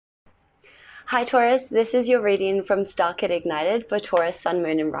Hi Taurus, this is your reading from Starkidignited for Taurus Sun,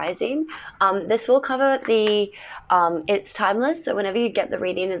 Moon and Rising. This will cover it's timeless, so whenever you get the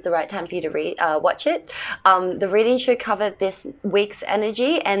reading is the right time for you to watch it. The reading should cover this week's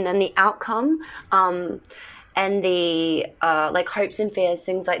energy and then the outcome and the like hopes and fears,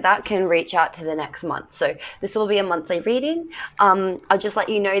 things like that can reach out to the next month. So this will be a monthly reading. I'll just let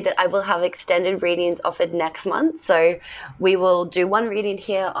you know that I will have extended readings offered next month. So we will do one reading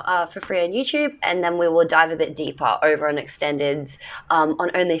here for free on YouTube, and then we will dive a bit deeper over on extended on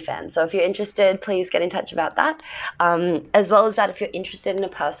OnlyFans. So if you're interested, please get in touch about that. As well as that, if you're interested in a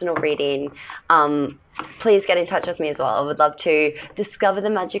personal reading, please get in touch with me as well. I would love to discover the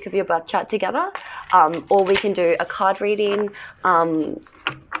magic of your birth chart together, or we can do a card reading,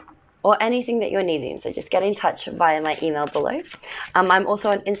 or anything that you're needing. So just get in touch via my email below. I'm also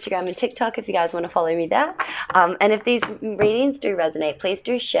on Instagram and TikTok if you guys want to follow me there. And if these readings do resonate, please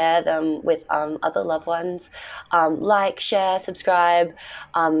do share them with other loved ones. Like, share, subscribe.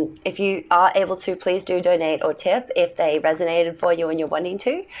 If you are able to, please do donate or tip if they resonated for you and you're wanting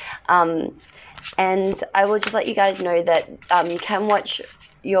to. And I will just let you guys know that you can watch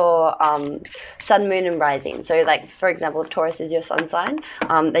your sun, moon and rising. So like, for example, if Taurus is your sun sign,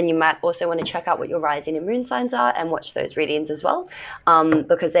 then you might also want to check out what your rising and moon signs are and watch those readings as well,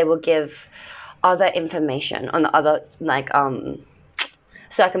 because they will give other information on the other like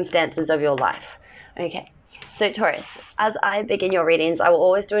circumstances of your life. Okay. So Taurus, as I begin your readings, I will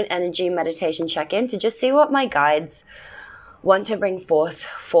always do an energy meditation check-in to just see what my guides want to bring forth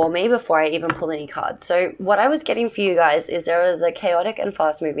for me before I even pull any cards. So what I was getting for you guys is there is a chaotic and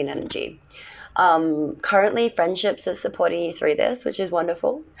fast moving energy. Currently friendships are supporting you through this, which is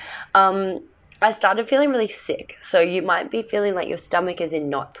wonderful. I started feeling really sick, so you might be feeling like your stomach is in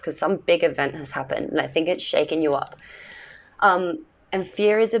knots because some big event has happened, and I think it's shaken you up. And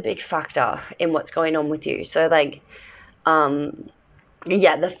fear is a big factor in what's going on with you. So like,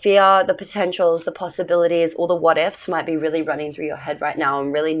 yeah, the fear, the potentials, the possibilities, all the what ifs might be really running through your head right now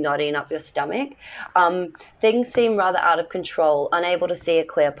and really knotting up your stomach. Things seem rather out of control, unable to see a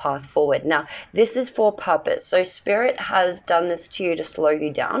clear path forward. Now, this is for purpose. So Spirit has done this to you to slow you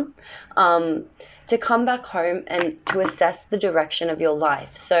down, to come back home and to assess the direction of your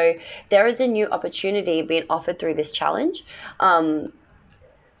life. So there is a new opportunity being offered through this challenge.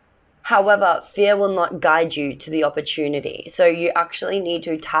 However, fear will not guide you to the opportunity. So you actually need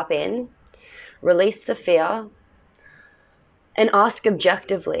to tap in, release the fear, and ask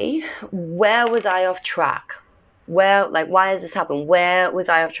objectively, where was I off track? Why has this happened? Where was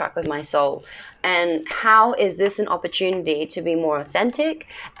I off track with my soul? And how is this an opportunity to be more authentic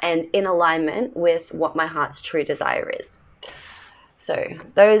and in alignment with what my heart's true desire is? So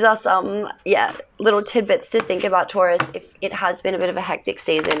those are some, little tidbits to think about, Taurus. If it has been a bit of a hectic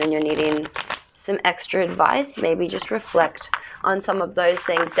season and you're needing some extra advice, maybe just reflect on some of those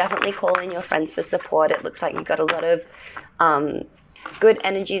things. Definitely call in your friends for support. It looks like you've got a lot of good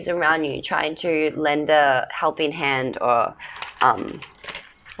energies around you trying to lend a helping hand or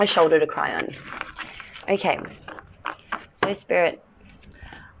a shoulder to cry on. Okay, so Spirit,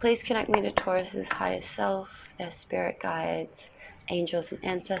 please connect me to Taurus's highest self, their spirit guides, angels and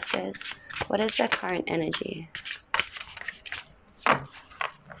ancestors. What is their current energy?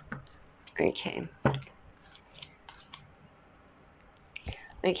 Okay,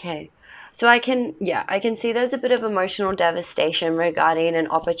 so I can see there's a bit of emotional devastation regarding an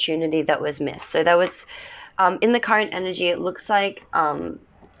opportunity that was missed. So there was in the current energy, it looks like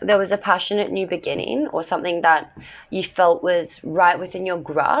there was a passionate new beginning or something that you felt was right within your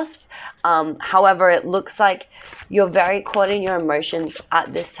grasp. However, it looks like you're very caught in your emotions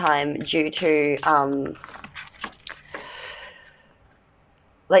at this time due to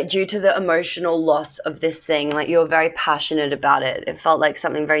the emotional loss of this thing. Like, you're very passionate about it. It felt like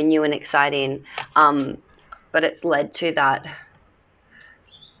something very new and exciting, but it's led to that,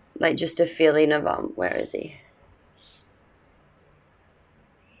 like, just a feeling of where is he?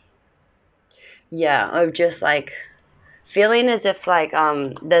 Yeah, of just like feeling as if like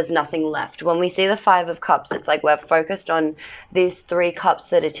there's nothing left. When we see the 5 of Cups, it's like we're focused on these 3 cups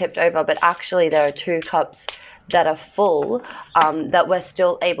that are tipped over, but actually there are 2 cups that are full, that we're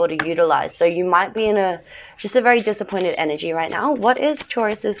still able to utilize. So you might be in just a very disappointed energy right now. What is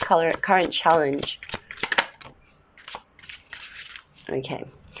Taurus's current challenge? Okay.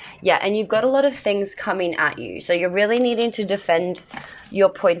 Yeah, and you've got a lot of things coming at you. So you're really needing to defend your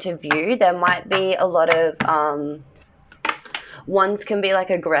point of view. There might be a lot of ones can be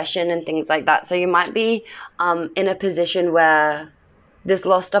like aggression and things like that. So you might be in a position where this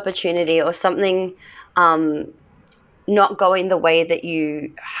lost opportunity or something not going the way that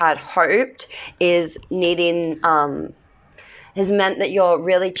you had hoped is needing, has meant that you're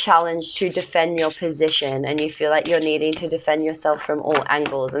really challenged to defend your position, and you feel like you're needing to defend yourself from all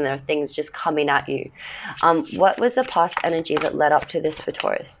angles, and there are things just coming at you. What was the past energy that led up to this for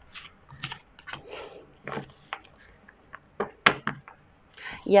Taurus?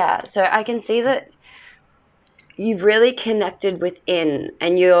 Yeah, so I can see that you've really connected within,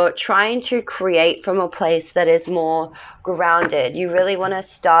 and you're trying to create from a place that is more grounded. You really want to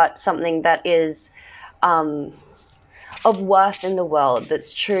start something that is of worth in the world,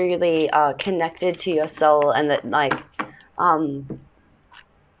 that's truly connected to your soul, and that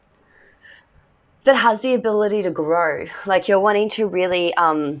that has the ability to grow. Like, you're wanting to really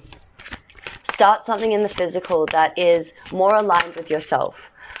start something in the physical that is more aligned with yourself.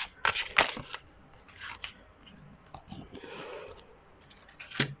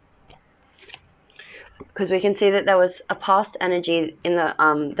 Because we can see that there was a past energy in the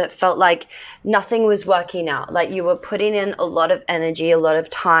that felt like nothing was working out. Like, you were putting in a lot of energy, a lot of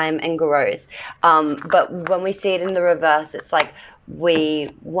time and growth. But when we see it in the reverse, it's like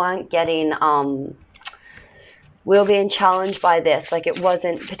we weren't getting, we were being challenged by this. Like, it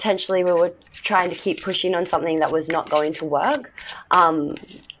wasn't, potentially we were trying to keep pushing on something that was not going to work.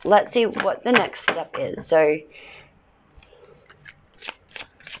 Let's see what the next step is. So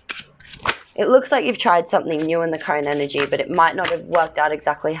it looks like you've tried something new in the current energy, but it might not have worked out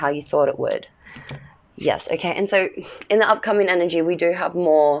exactly how you thought it would. Yes, okay. And so in the upcoming energy, we do have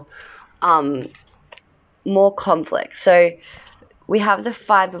more conflict. So we have the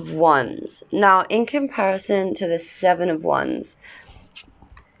 5 of Wands. Now, in comparison to the 7 of Wands,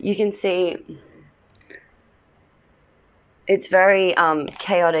 you can see it's very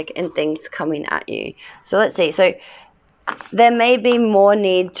chaotic and things coming at you. So let's see. So there may be more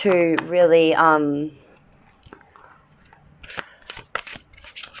need to really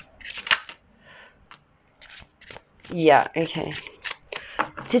yeah, okay,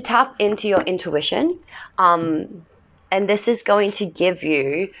 to tap into your intuition, and this is going to give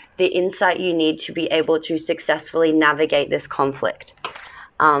you the insight you need to be able to successfully navigate this conflict.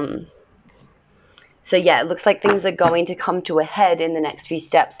 So yeah, it looks like things are going to come to a head in the next few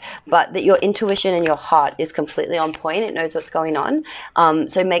steps, but that your intuition and your heart is completely on point. It knows what's going on.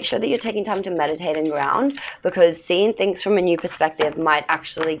 So make sure that you're taking time to meditate and ground, because seeing things from a new perspective might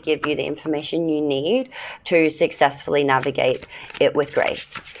actually give you the information you need to successfully navigate it with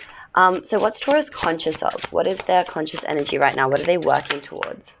grace. So what's Taurus conscious of? What is their conscious energy right now? What are they working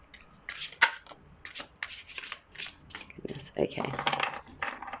towards? Goodness, okay.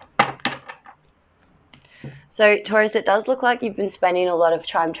 So Taurus, it does look like you've been spending a lot of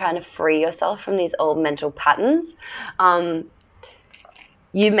time trying to free yourself from these old mental patterns.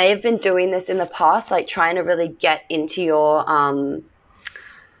 You may have been doing this in the past, like trying to really get into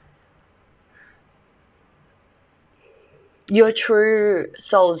your true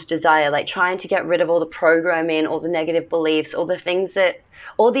soul's desire, like trying to get rid of all the programming, all the negative beliefs, all the things that,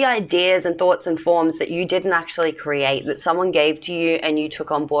 all the ideas and thoughts and forms that you didn't actually create, that someone gave to you and you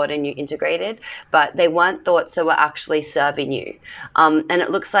took on board and you integrated, but they weren't thoughts that were actually serving you. And it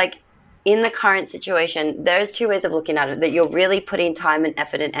looks like in the current situation, there's 2 ways of looking at it, that you're really putting time and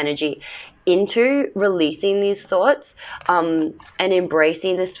effort and energy into releasing these thoughts and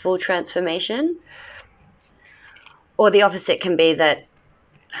embracing this full transformation. Or the opposite can be that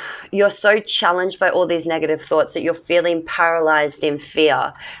you're so challenged by all these negative thoughts that you're feeling paralyzed in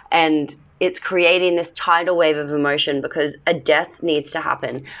fear, and it's creating this tidal wave of emotion because a death needs to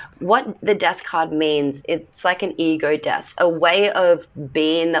happen. What the death card means, it's like an ego death. A way of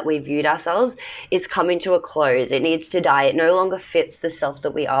being that we viewed ourselves is coming to a close. It needs to die. It no longer fits the self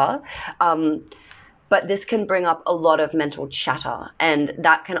that we are. But this can bring up a lot of mental chatter, and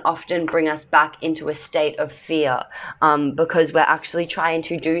that can often bring us back into a state of fear, because we're actually trying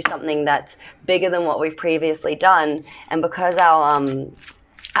to do something that's bigger than what we've previously done. And because our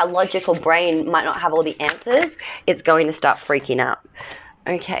logical brain might not have all the answers, it's going to start freaking out.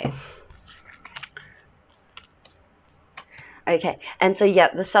 Okay. Okay, and so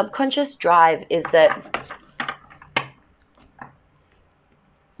yeah, the subconscious drive is that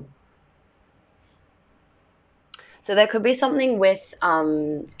so there could be something with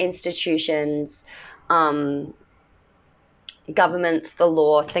institutions, governments, the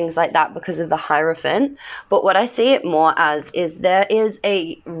law, things like that, because of the Hierophant. But what I see it more as is there is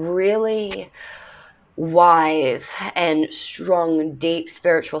a really wise and strong, deep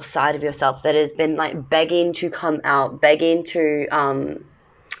spiritual side of yourself that has been like begging to come out, begging to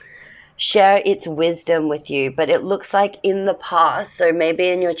share its wisdom with you. But it looks like in the past, so maybe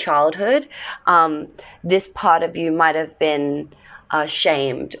in your childhood, this part of you might have been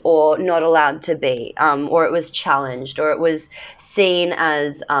shamed or not allowed to be, or it was challenged, or it was seen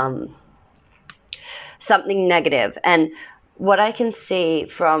as something negative. And what I can see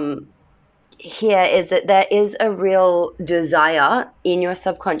from here is that there is a real desire in your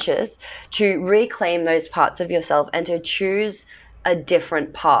subconscious to reclaim those parts of yourself and to choose a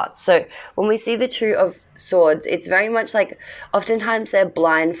different path. So when we see the Two of Swords, it's very much like oftentimes they're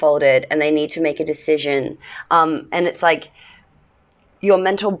blindfolded and they need to make a decision, and it's like your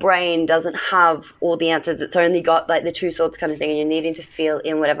mental brain doesn't have all the answers. It's only got like the two swords kind of thing, and you're needing to feel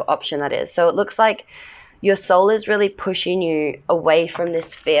in whatever option that is. So it looks like your soul is really pushing you away from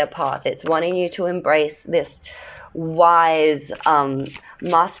this fear path. It's wanting you to embrace this wise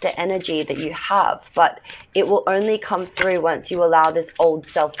master energy that you have, but it will only come through once you allow this old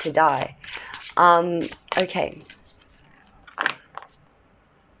self to die. Okay.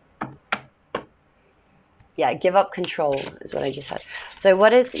 Yeah, give up control is what I just said. So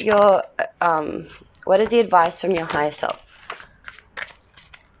what is your what is the advice from your higher self?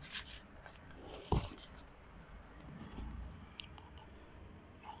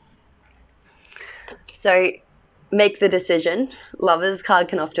 So make the decision. Lover's card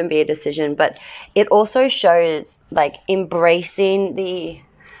can often be a decision, but it also shows like embracing the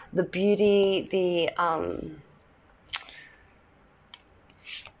beauty, the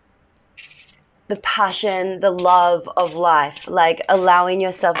passion, the love of life, like allowing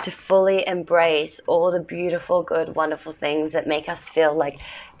yourself to fully embrace all the beautiful, good, wonderful things that make us feel like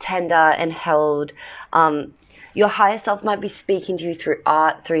tender and held. Your higher self might be speaking to you through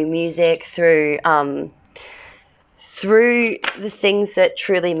art, through music, through the things that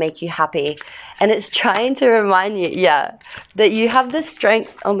truly make you happy. And it's trying to remind you, that you have the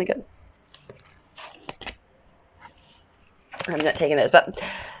strength. Oh my God. I'm not taking this, but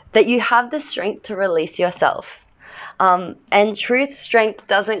that you have the strength to release yourself. And truth strength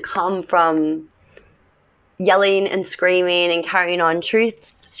doesn't come from yelling and screaming and carrying on.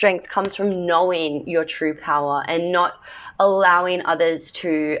 Truth strength comes from knowing your true power and not allowing others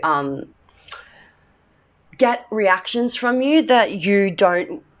to get reactions from you that you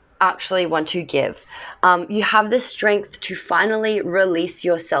don't actually want to give. You have the strength to finally release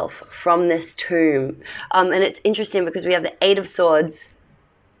yourself from this tomb. And it's interesting because we have the Eight of Swords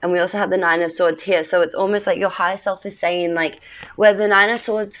and we also have the Nine of Swords here. So it's almost like your higher self is saying, like, where the Nine of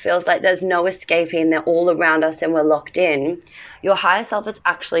Swords feels like there's no escaping, they're all around us and we're locked in, your higher self is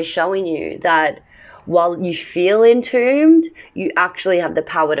actually showing you that while you feel entombed, you actually have the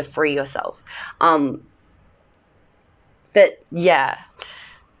power to free yourself.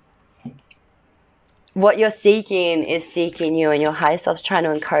 What you're seeking is seeking you, and your higher self's trying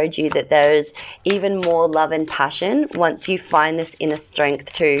to encourage you that there's even more love and passion once you find this inner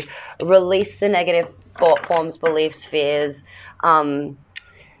strength to release the negative thought forms, beliefs, fears,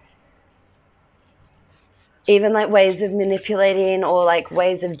 even like ways of manipulating or like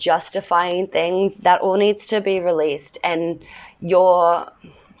ways of justifying things. That all needs to be released, and your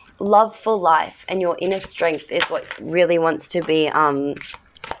love for life and your inner strength is what really wants to be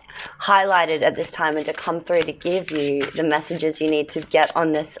highlighted at this time, and to come through to give you the messages you need to get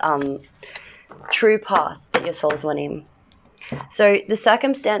on this true path that your soul's wanting. So the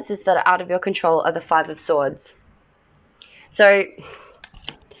circumstances that are out of your control are the Five of Swords. So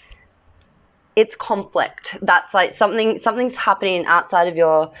it's conflict. That's like something's happening outside of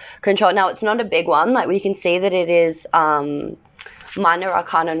your control. Now, it's not a big one. Like, we can see that it is minor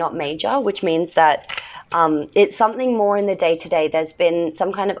arcana, not major, which means that it's something more in the day-to-day. There's been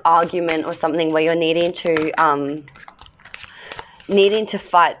some kind of argument or something where you're needing to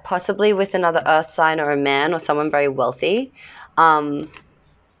fight, possibly with another earth sign or a man or someone very wealthy, that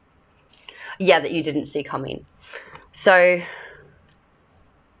you didn't see coming. So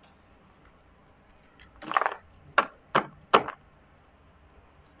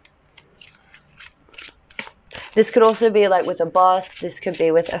this could also be like with a boss. This could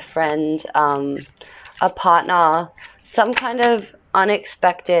be with a friend, a partner, some kind of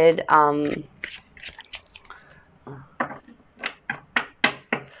unexpected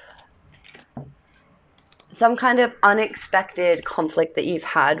conflict that you've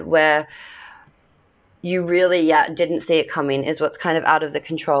had where you really didn't see it coming, is what's kind of out of the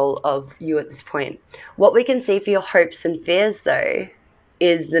control of you at this point. What we can see for your hopes and fears, though,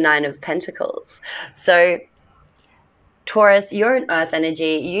 is the Nine of Pentacles. So Taurus, you're an earth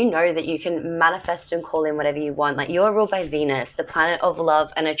energy. You know that you can manifest and call in whatever you want. Like, you're ruled by Venus, the planet of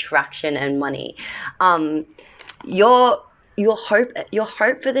love and attraction and money. Your your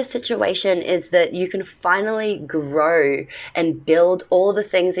hope for this situation is that you can finally grow and build all the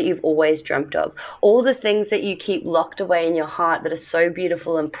things that you've always dreamt of, all the things that you keep locked away in your heart that are so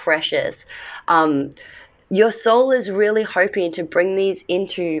beautiful and precious. Your soul is really hoping to bring these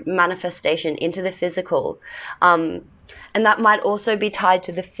into manifestation, into the physical. And that might also be tied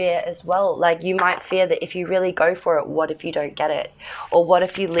to the fear as well. Like, you might fear that if you really go for it, what if you don't get it? Or what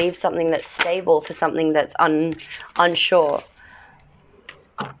if you leave something that's stable for something that's unsure?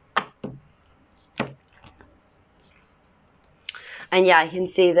 And yeah, I can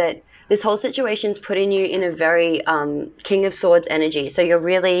see that this whole situation's putting you in a very King of Swords energy. So you're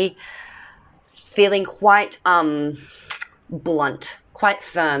really feeling quite blunt, quite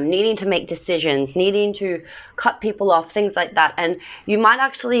firm, needing to make decisions, needing to cut people off, things like that. And you might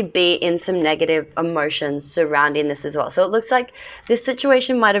actually be in some negative emotions surrounding this as well. So it looks like this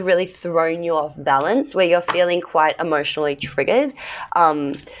situation might have really thrown you off balance, where you're feeling quite emotionally triggered,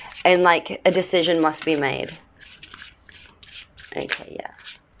 and like a decision must be made. Okay, yeah.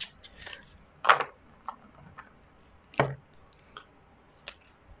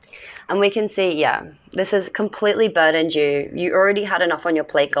 And we can see, yeah, this has completely burdened you. You already had enough on your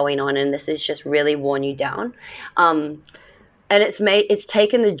plate going on, and this has just really worn you down. And it's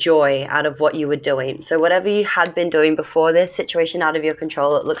taken the joy out of what you were doing. So whatever you had been doing before this situation out of your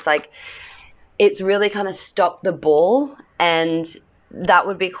control, it looks like it's really kind of stopped the ball, and that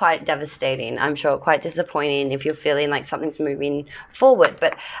would be quite devastating, I'm sure, quite disappointing if you're feeling like something's moving forward.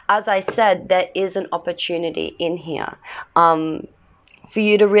 But as I said, there is an opportunity in here for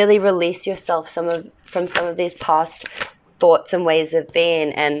you to really release yourself from some of these past thoughts and ways of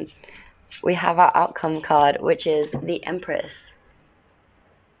being. And we have our outcome card, which is the Empress,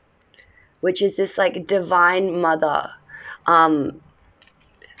 which is this like divine mother,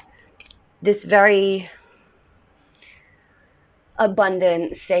 this very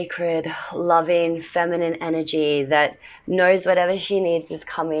abundant, sacred, loving, feminine energy that knows whatever she needs is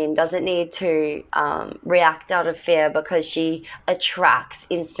coming, doesn't need to react out of fear, because she attracts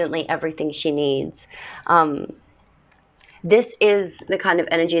instantly everything she needs. This is the kind of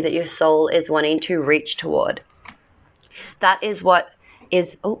energy that your soul is wanting to reach toward. That is what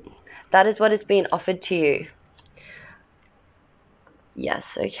is being offered to you.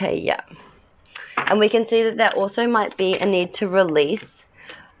 Yes, okay, yeah. And we can see that there also might be a need to release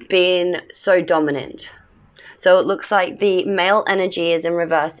being so dominant. So it looks like the male energy is in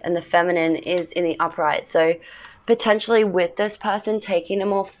reverse and the feminine is in the upright. So potentially with this person, taking a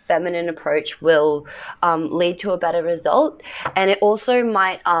more feminine approach will lead to a better result. And it also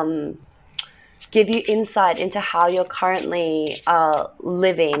might give you insight into how you're currently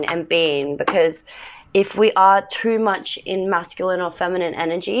living and being, because if we are too much in masculine or feminine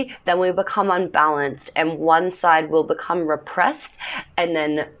energy, then we become unbalanced and one side will become repressed and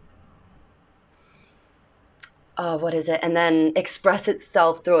then, and then express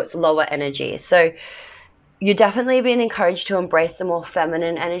itself through its lower energy. So you're definitely being encouraged to embrace the more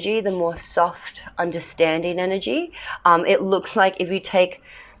feminine energy, the more soft, understanding energy. It looks like if you take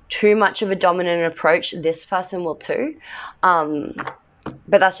too much of a dominant approach, this person will too. But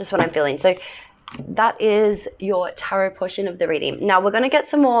that's just what I'm feeling. So that is your tarot portion of the reading. Now we're going to get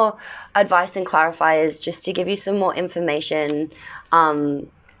some more advice and clarifiers just to give you some more information on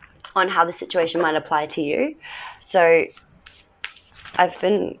how the situation might apply to you. So I've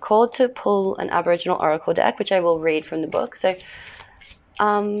been called to pull an Aboriginal Oracle deck, which I will read from the book. So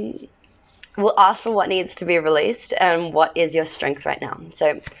we'll ask for what needs to be released and what is your strength right now.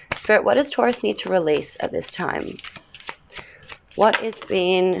 So Spirit, what does Taurus need to release at this time? What is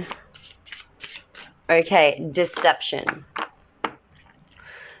being... Okay, deception.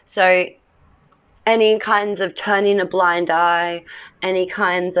 So any kinds of turning a blind eye, any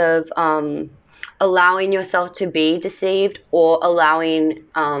kinds of allowing yourself to be deceived, or allowing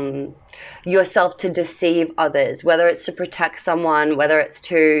yourself to deceive others, whether it's to protect someone, whether it's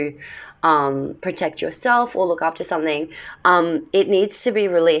to protect yourself or look after something, it needs to be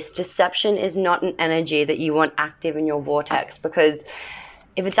released. Deception is not an energy that you want active in your vortex, because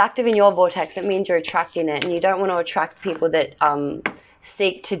if it's active in your vortex, it means you're attracting it, and you don't want to attract people that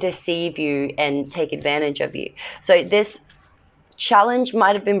seek to deceive you and take advantage of you. So this challenge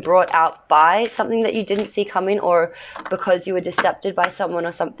might have been brought out by something that you didn't see coming, or because you were decepted by someone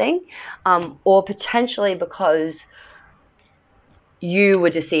or something, or potentially because you were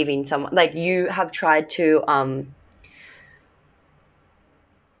deceiving someone. Like you have tried to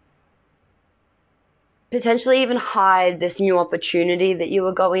potentially even hide this new opportunity that you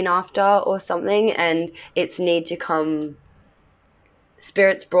were going after or something, and its need to come,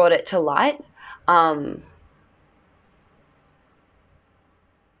 Spirit's brought it to light.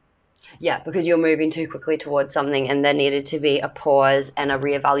 Yeah, because you're moving too quickly towards something, and there needed to be a pause and a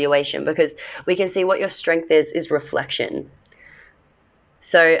reevaluation, because we can see what your strength is reflection.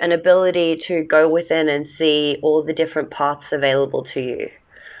 So an ability to go within and see all the different paths available to you,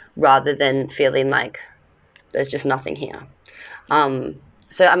 rather than feeling like there's just nothing here.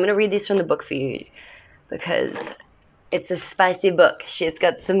 So I'm going to read this from the book for you, because it's a spicy book. She's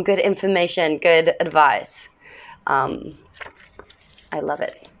got some good information, good advice. I love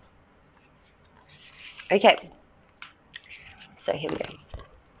it. Okay, so here we go.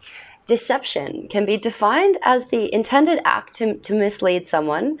 Deception can be defined as the intended act to mislead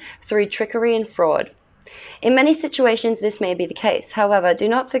someone through trickery and fraud. In many situations, this may be the case. However, do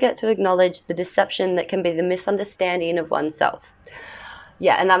not forget to acknowledge the deception that can be the misunderstanding of oneself.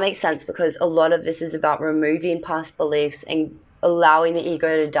 Yeah, and that makes sense, because a lot of this is about removing past beliefs and allowing the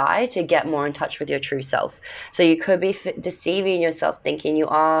ego to die to get more in touch with your true self. So you could be deceiving yourself, thinking you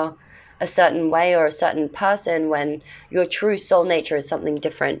are a certain way or a certain person, when your true soul nature is something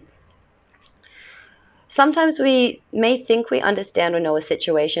different. Sometimes we may think we understand or know a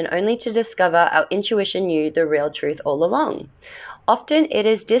situation, only to discover our intuition knew the real truth all along. Often it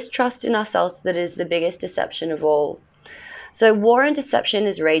is distrust in ourselves that is the biggest deception of all. So war and deception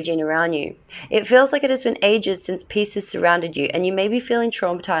is raging around you. It feels like it has been ages since peace has surrounded you, and you may be feeling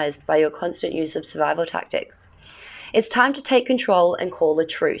traumatized by your constant use of survival tactics. It's time to take control and call a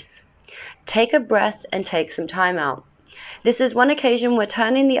truce. Take a breath and take some time out. This is one occasion where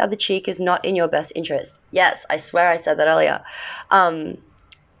turning the other cheek is not in your best interest. Yes, I swear I said that earlier.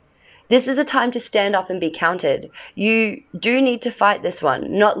 This is a time to stand up and be counted. You do need to fight this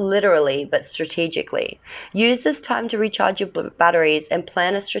one, not literally, but strategically. Use this time to recharge your batteries and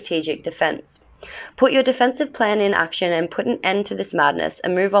plan a strategic defense. Put your defensive plan in action and put an end to this madness,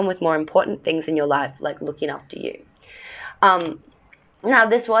 and move on with more important things in your life, like looking after you. Now,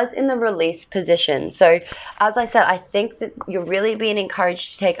 this was in the release position. So, as I said, I think that you're really being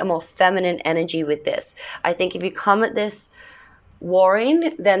encouraged to take a more feminine energy with this. I think if you come at this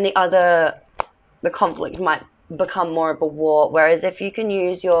warring, then the conflict might become more of a war. Whereas if you can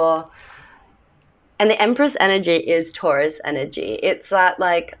use and the Empress energy is Taurus energy. It's that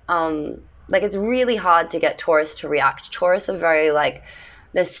like it's really hard to get Taurus to react. Taurus are very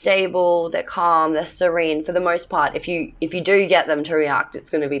they're stable, they're calm, they're serene for the most part. If you do get them to react, it's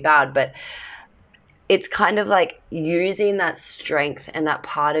going to be bad. But it's kind of like using that strength and that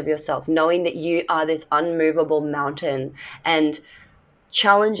part of yourself, knowing that you are this unmovable mountain, and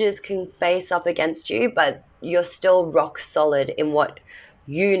challenges can face up against you, but you're still rock solid in what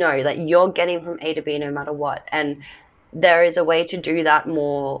you know, that you're getting from A to B no matter what. And there is a way to do that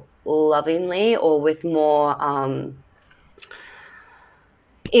more lovingly, or with more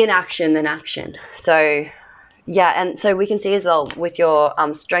inaction than action. So yeah, and so we can see as well with your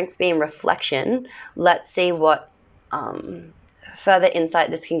strength being reflection. Let's see what further insight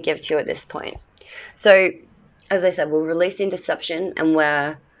this can give to you at this point. So as I said, we're releasing deception and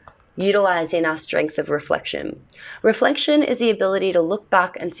we're utilizing our strength of reflection. Reflection is the ability to look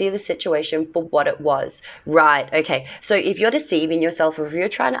back and see the situation for what it was. Right, okay. So if you're deceiving yourself, or if you're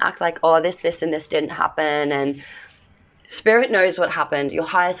trying to act like, oh, this, and this didn't happen, and Spirit knows what happened, your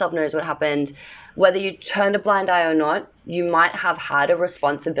higher self knows what happened, whether you turned a blind eye or not, you might have had a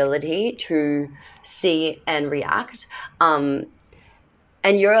responsibility to see and react. And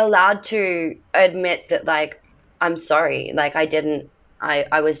you're allowed to admit that, I'm sorry,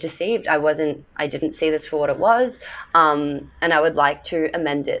 I was deceived. I didn't see this for what it was. And I would like to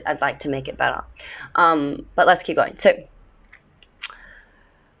amend it. I'd like to make it better. But let's keep going. So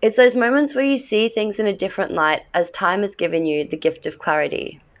it's those moments where you see things in a different light as time has given you the gift of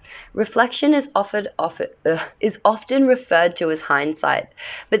clarity. Reflection is often referred to as hindsight,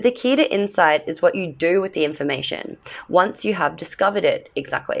 but the key to insight is what you do with the information once you have discovered it.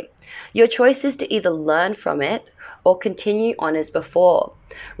 Exactly. Your choice is to either learn from it or continue on as before.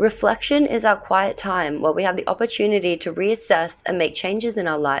 Reflection is our quiet time where we have the opportunity to reassess and make changes in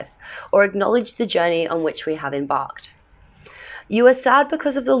our life, or acknowledge the journey on which we have embarked. You are sad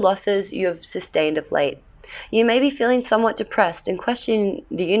because of the losses you have sustained of late. You may be feeling somewhat depressed and questioning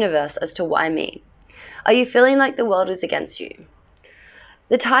the universe as to why me. Are you feeling like the world is against you?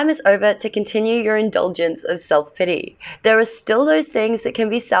 The time is over to continue your indulgence of self-pity. There are still those things that can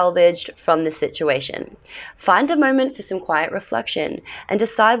be salvaged from the situation. Find a moment for some quiet reflection and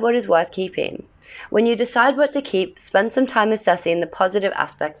decide what is worth keeping. When you decide what to keep, spend some time assessing the positive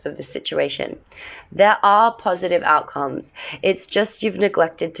aspects of the situation. There are positive outcomes. It's just you've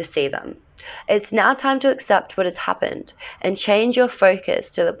neglected to see them. It's now time to accept what has happened and change your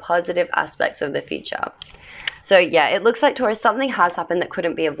focus to the positive aspects of the future. So yeah, it looks like Taurus, something has happened that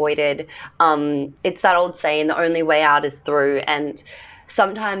couldn't be avoided. It's that old saying, the only way out is through. And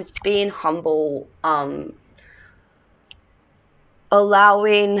sometimes being humble,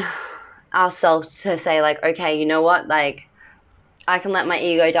 allowing ourselves to say like, okay, you know what, like, I can let my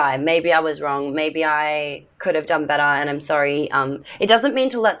ego die. Maybe I was wrong. Maybe I could have done better, and I'm sorry. It doesn't mean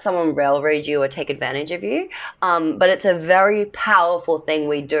to let someone railroad you or take advantage of you, but it's a very powerful thing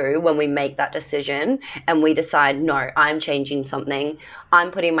we do when we make that decision and we decide, no, I'm changing something. I'm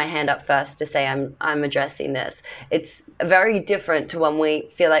putting my hand up first to say I'm addressing this. It's very different to when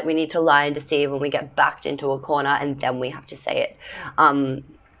we feel like we need to lie and deceive, when we get backed into a corner and then we have to say it.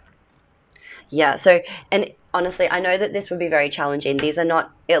 Yeah, so, and honestly, I know that this would be very challenging. These are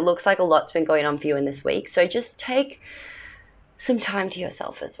not, it looks like a lot's been going on for you in this week. So just take some time to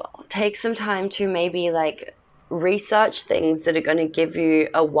yourself as well. Take some time to maybe like research things that are going to give you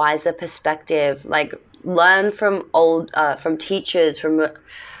a wiser perspective. Like learn from from teachers, from,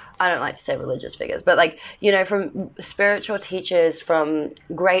 I don't like to say religious figures, but like, you know, from spiritual teachers, from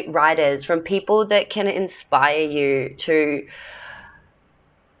great writers, from people that can inspire you to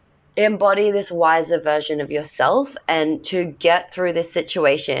embody this wiser version of yourself and to get through this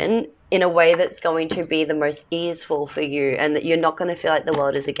situation in a way that's going to be the most easeful for you, and that you're not going to feel like the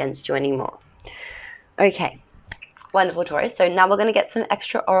world is against you anymore. Okay, wonderful, Taurus. So now we're going to get some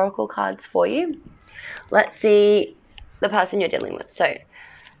extra oracle cards for you. Let's see the person you're dealing with. So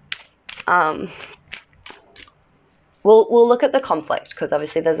we'll look at the conflict, because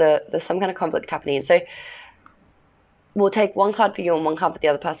obviously there's some kind of conflict happening. So we'll take one card for you and one card for the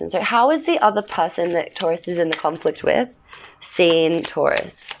other person. So how is the other person that Taurus is in the conflict with seeing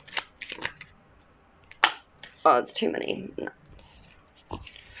Taurus? Oh, it's too many. No.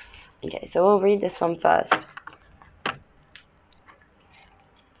 Okay, so we'll read this one first.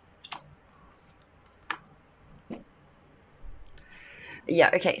 Yeah,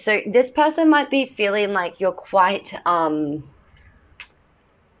 okay. So this person might be feeling like you're quite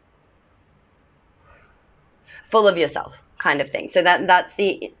full of yourself, kind of thing. So that's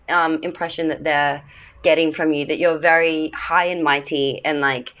the impression that they're getting from you, that you're very high and mighty, and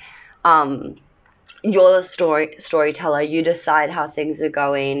like you're the storyteller. You decide how things are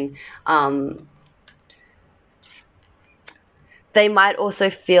going. They might also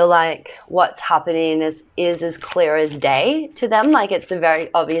feel like what's happening is as clear as day to them, like it's a very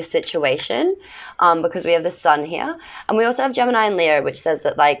obvious situation, because we have the Sun here, and we also have Gemini and Leo, which says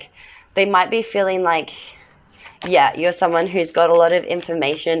that like they might be feeling like, yeah, you're someone who's got a lot of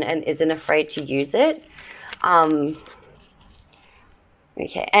information and isn't afraid to use it.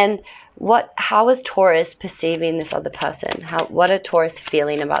 Okay, and how is Taurus perceiving this other person? What are Taurus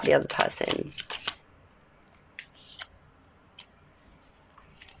feeling about the other person?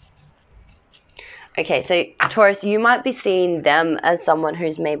 Okay, so Taurus, you might be seeing them as someone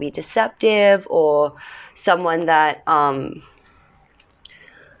who's maybe deceptive, or someone that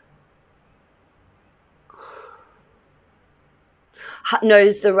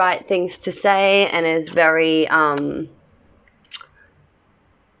knows the right things to say and is very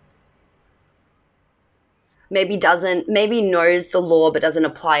maybe knows the law but doesn't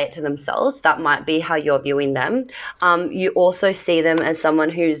apply it to themselves. That might be how you're viewing them. You also see them as someone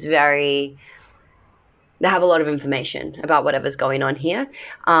who's they have a lot of information about whatever's going on here.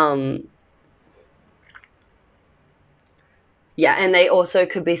 Yeah, and they also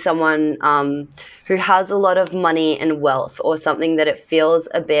could be someone who has a lot of money and wealth, or something that it feels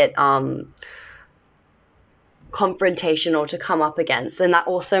a bit confrontational to come up against. And that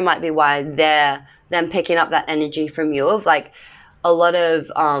also might be why they're then picking up that energy from you, of like a lot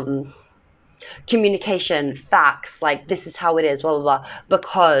of communication, facts, like this is how it is, blah, blah, blah,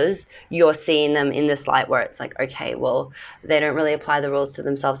 because you're seeing them in this light where it's like, okay, well, they don't really apply the rules to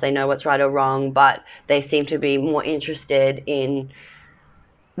themselves. They know what's right or wrong, but they seem to be more interested in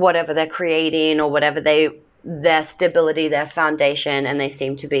whatever they're creating, or whatever their stability, their foundation, and they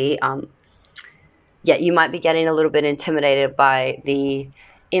seem to be, yeah, you might be getting a little bit intimidated by the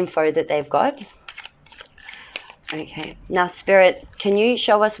info that they've got. Okay, now Spirit, can you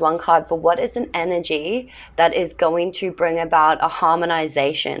show us one card for what is an energy that is going to bring about a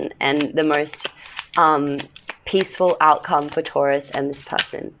harmonization and the most peaceful outcome for Taurus and this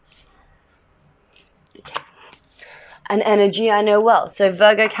person? Okay. An energy I know well. So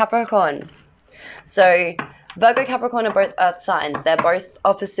Virgo, Capricorn. So Virgo, Capricorn are both earth signs. They're both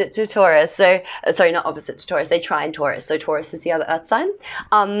opposite to Taurus. So, sorry, not opposite to Taurus. They trine Taurus. So Taurus is the other earth sign.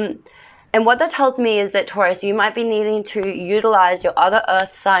 And what that tells me is that, Taurus, you might be needing to utilize your other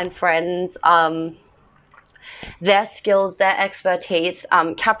earth sign friends' their skills, their expertise.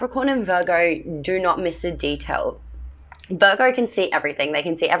 Capricorn and Virgo do not miss a detail. Virgo can see everything. They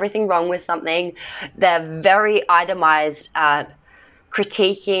can see everything wrong with something. They're very itemized at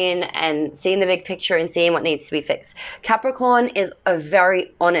critiquing and seeing the big picture and seeing what needs to be fixed. Capricorn is a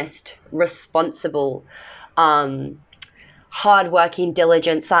very honest, responsible, hardworking,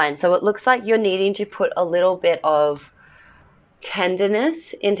 diligent sign. So it looks like you're needing to put a little bit of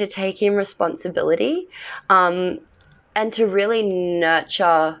tenderness into taking responsibility, and to really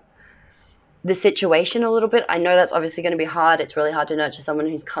nurture the situation a little bit. I know that's obviously going to be hard. It's really hard to nurture someone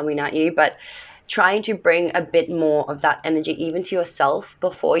who's coming at you, but trying to bring a bit more of that energy even to yourself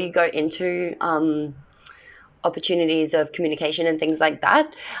before you go into opportunities of communication and things like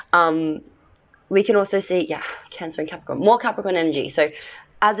that. We can also see, Cancer and Capricorn, more Capricorn energy. So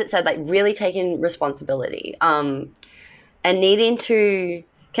as it said, like really taking responsibility, and needing to,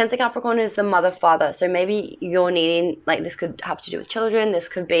 Cancer Capricorn is the mother father. So maybe you're needing, like this could have to do with children. This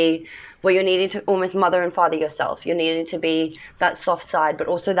could be where you're needing to almost mother and father yourself. You're needing to be that soft side, but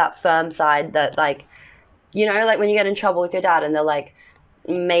also that firm side that, like, you know, like when you get in trouble with your dad and they're like,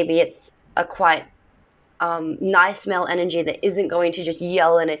 maybe it's a quite nice male energy that isn't going to just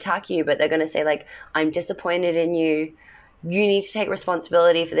yell and attack you, but they're going to say like, I'm disappointed in you. You need to take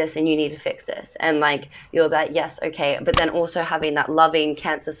responsibility for this and you need to fix this. And like, you're like, yes, okay. But then also having that loving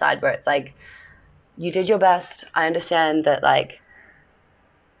Cancer side where it's like, you did your best. I understand that, like,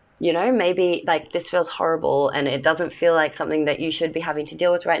 you know, maybe like this feels horrible and it doesn't feel like something that you should be having to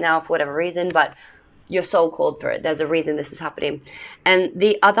deal with right now for whatever reason, but your soul called for it. There's a reason this is happening. And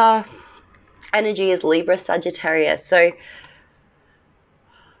the other energy is Libra Sagittarius. So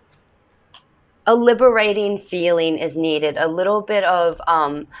a liberating feeling is needed, a little bit of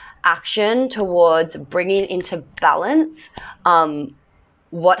action towards bringing into balance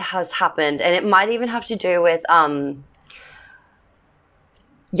what has happened. And it might even have to do with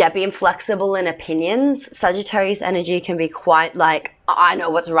being flexible in opinions. Sagittarius energy can be quite like, I know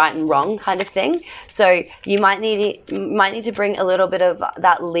what's right and wrong kind of thing. So you might need to bring a little bit of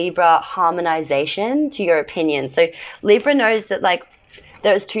that Libra harmonization to your opinion. So Libra knows that, like,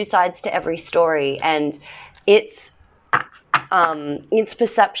 there's two sides to every story, and its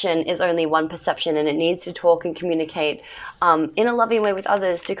perception is only one perception, and it needs to talk and communicate in a loving way with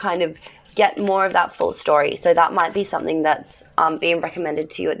others to kind of get more of that full story. So that might be something that's being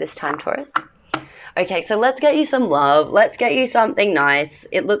recommended to you at this time, Taurus. Okay, so let's get you some love. Let's get you something nice.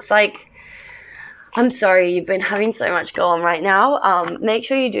 It looks like, I'm sorry, you've been having so much go on right now. Make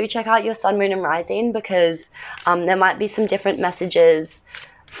sure you do check out your sun, moon, and rising, because there might be some different messages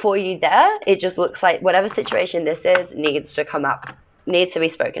for you there. It just looks like whatever situation this is needs to come up, needs to be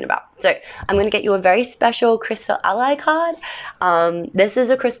spoken about. So I'm going to get you a very special crystal ally card. This is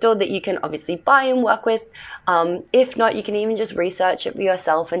a crystal that you can obviously buy and work with. If not, you can even just research it for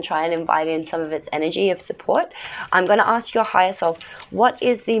yourself and try and invite in some of its energy of support. I'm going to ask your higher self, what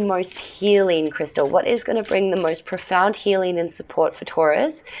is the most healing crystal? What is going to bring the most profound healing and support for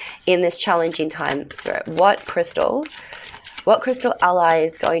Taurus in this challenging time, Spirit? What crystal ally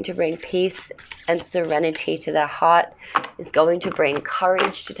is going to bring peace and serenity to their heart, is going to bring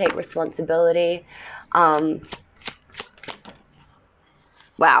courage to take responsibility?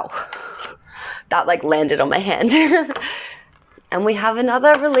 Wow, that like landed on my hand. And we have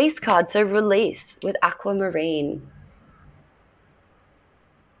another release card. So release with aquamarine.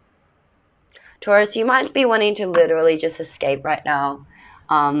 Taurus, you might be wanting to literally just escape right now.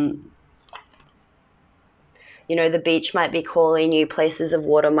 You know, the beach might be calling you, places of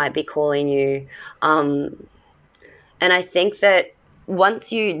water might be calling you. And I think that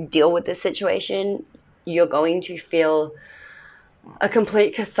once you deal with this situation, you're going to feel a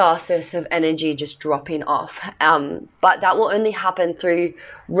complete catharsis of energy just dropping off. But that will only happen through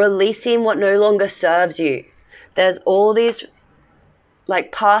releasing what no longer serves you. There's all these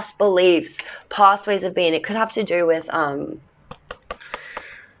like past beliefs, past ways of being. It could have to do with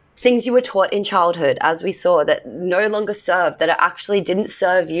things you were taught in childhood, as we saw, that no longer serve, that it actually didn't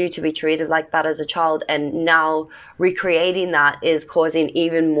serve you to be treated like that as a child. And now recreating that is causing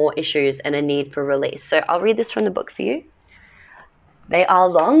even more issues and a need for release. So I'll read this from the book for you. They are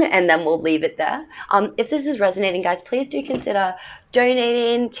long, and then we'll leave it there. If this is resonating, guys, please do consider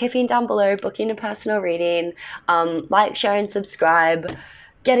donating, tipping down below, booking a personal reading, like, share, and subscribe.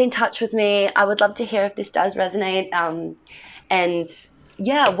 Get in touch with me. I would love to hear if this does resonate. And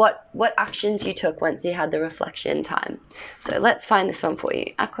yeah, what actions you took once you had the reflection time. So let's find this one for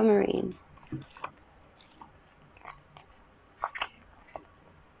you. Aquamarine.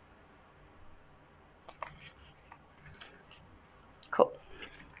 Cool.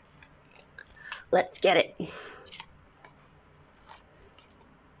 Let's get it.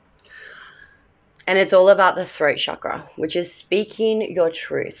 And it's all about the throat chakra, which is speaking your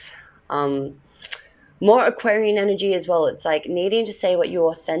truth. More Aquarian energy as well. It's like needing to say what you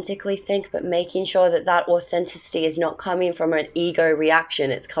authentically think, but making sure that that authenticity is not coming from an ego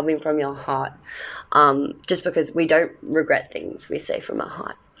reaction. It's coming from your heart. Just because we don't regret things, we say from our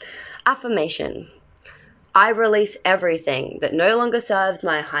heart. Affirmation. I release everything that no longer serves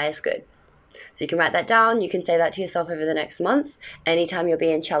my highest good. So you can write that down. You can say that to yourself over the next month, anytime you're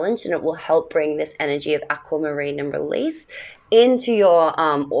being challenged, and it will help bring this energy of aquamarine and release into your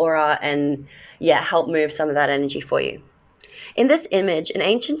aura and, yeah, help move some of that energy for you. In this image, an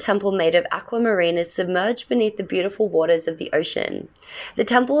ancient temple made of aquamarine is submerged beneath the beautiful waters of the ocean. The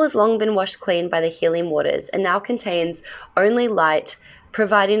temple has long been washed clean by the healing waters and now contains only light,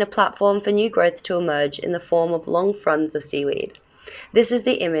 providing a platform for new growth to emerge in the form of long fronds of seaweed. This is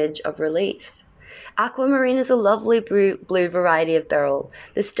the image of release. Aquamarine is a lovely blue variety of beryl.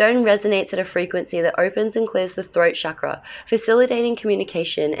 The stone resonates at a frequency that opens and clears the throat chakra, facilitating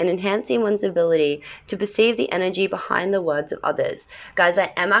communication and enhancing one's ability to perceive the energy behind the words of others. Guys,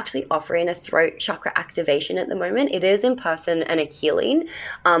 I am actually offering a throat chakra activation at the moment. It is in person and a healing,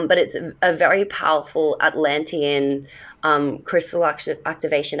 but it's a very powerful Atlantean crystal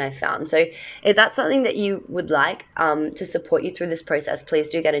activation I found. So if that's something that you would like to support you through this process, please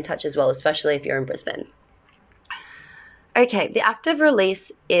do get in touch as well, especially if you're in Brisbane. Okay, the act of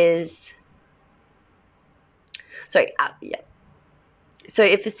release is, so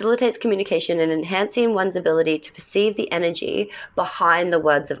it facilitates communication and enhancing one's ability to perceive the energy behind the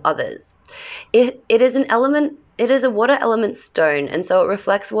words of others. It is an element. It is a water element stone, and so it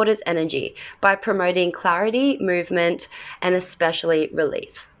reflects water's energy by promoting clarity, movement, and especially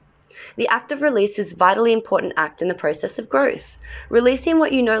release. The act of release is a vitally important act in the process of growth. Releasing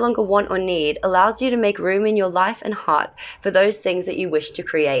what you no longer want or need allows you to make room in your life and heart for those things that you wish to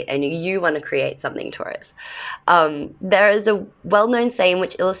create, and you want to create something, Taurus. There is a well-known saying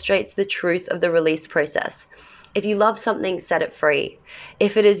which illustrates the truth of the release process. If you love something, set it free.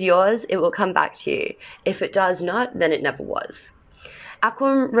 If it is yours, it will come back to you. If it does not, then it never was.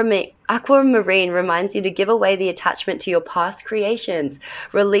 Aquamarine reminds you to give away the attachment to your past creations,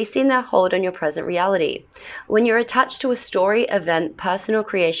 releasing their hold on your present reality. When you're attached to a story, event, personal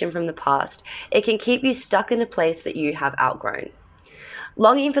creation from the past, it can keep you stuck in a place that you have outgrown.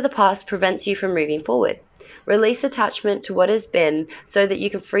 Longing for the past prevents you from moving forward. Release attachment to what has been so that you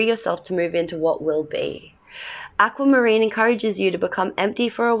can free yourself to move into what will be. Aquamarine encourages you to become empty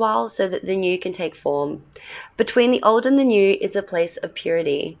for a while so that the new can take form. Between the old and the new is a place of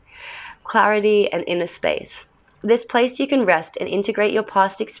purity, clarity, and inner space. This place you can rest and integrate your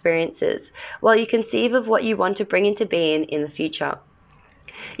past experiences while you conceive of what you want to bring into being in the future.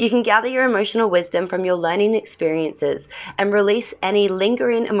 You can gather your emotional wisdom from your learning experiences and release any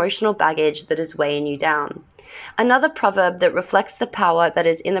lingering emotional baggage that is weighing you down. Another proverb that reflects the power that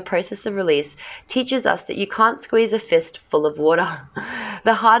is in the process of release teaches us that you can't squeeze a fist full of water.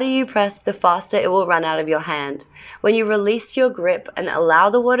 The harder you press, the faster it will run out of your hand. When you release your grip and allow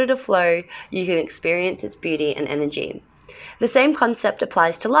the water to flow, you can experience its beauty and energy. The same concept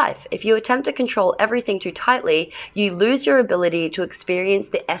applies to life. If you attempt to control everything too tightly, you lose your ability to experience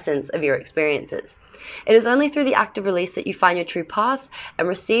the essence of your experiences. It is only through the act of release that you find your true path and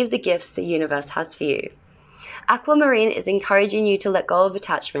receive the gifts the universe has for you. Aquamarine is encouraging you to let go of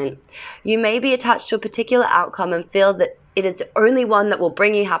attachment. You may be attached to a particular outcome and feel that it is the only one that will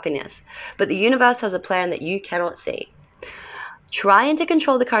bring you happiness, but the universe has a plan that you cannot see. Trying to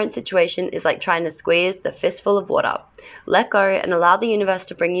control the current situation is like trying to squeeze the fistful of water. Let go and allow the universe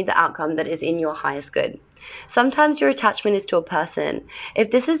to bring you the outcome that is in your highest good. Sometimes your attachment is to a person.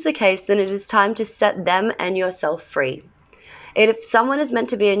 If this is the case, then it is time to set them and yourself free. If someone is meant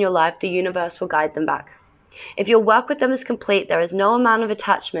to be in your life, the universe will guide them back. If your work with them is complete, there is no amount of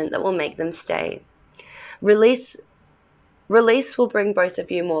attachment that will make them stay. Release will bring both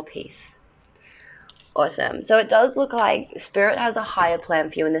of you more peace. Awesome. So it does look like Spirit has a higher plan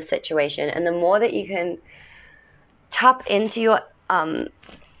for you in this situation, and the more that you can tap into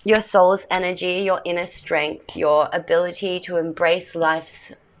your soul's energy, your inner strength, your ability to embrace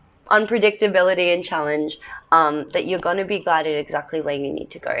life's unpredictability and challenge, that you're going to be guided exactly where you need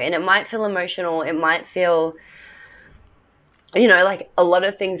to go. And it might feel emotional, it might feel, like a lot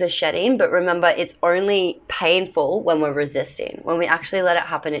of things are shedding, but remember, it's only painful when we're resisting. When we actually let it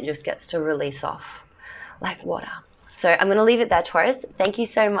happen, it just gets to release off like water. So I'm going to leave it there, Taurus. Thank you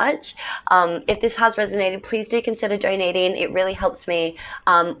so much. If this has resonated, please do consider donating. It really helps me.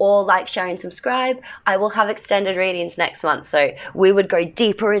 Or like, share, and subscribe. I will have extended readings next month. So we would go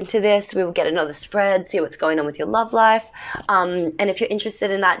deeper into this. We will get another spread, see what's going on with your love life. And if you're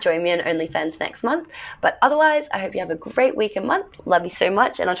interested in that, join me on OnlyFans next month. But otherwise, I hope you have a great week and month. Love you so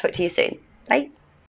much, and I'll talk to you soon. Bye.